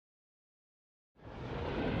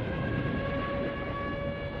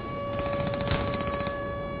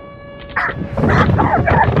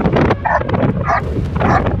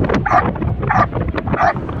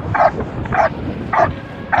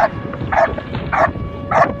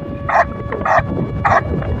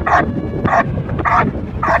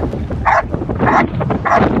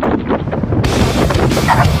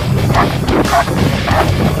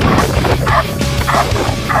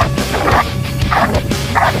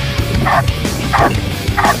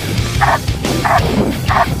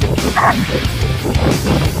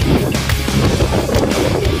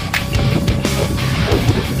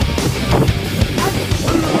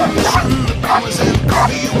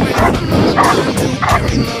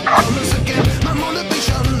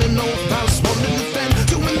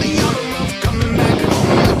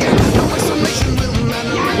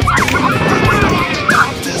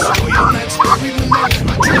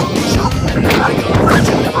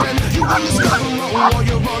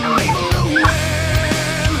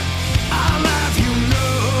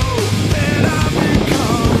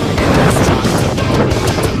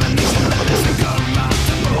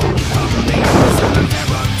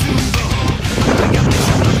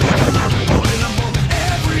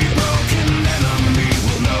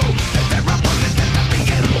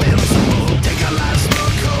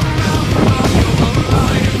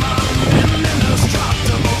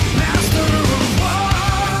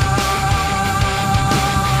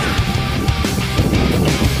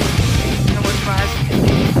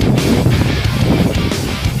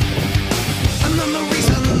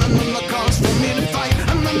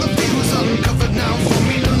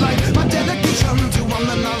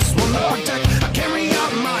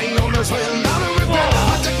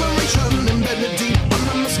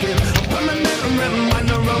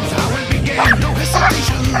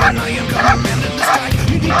When I am commanded to strike,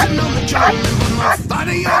 you need to know that you're living the fight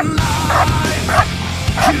of your life.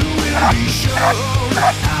 You will be shown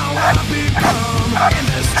how I've become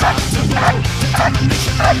indestructible.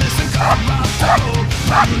 Determination is incorruptible.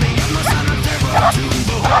 From the endless and the terror to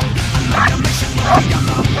behold. Annihilation will be on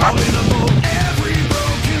the boy.